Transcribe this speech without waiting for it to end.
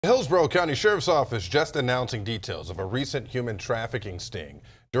The Hillsborough County Sheriff's Office just announcing details of a recent human trafficking sting.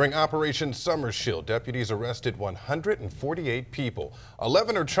 During Operation Summer Shield, deputies arrested 148 people.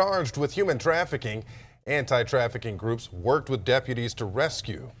 11 are charged with human trafficking. Anti-trafficking groups worked with deputies to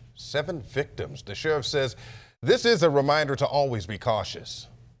rescue 7 victims. The sheriff says this is a reminder to always be cautious.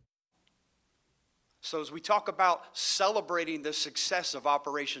 So as we talk about celebrating the success of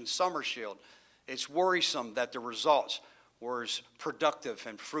Operation Summer Shield, it's worrisome that the results were as productive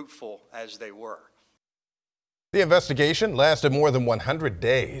and fruitful as they were. The investigation lasted more than 100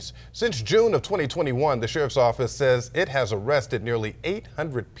 days. Since June of 2021, the Sheriff's Office says it has arrested nearly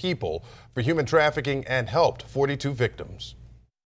 800 people for human trafficking and helped 42 victims.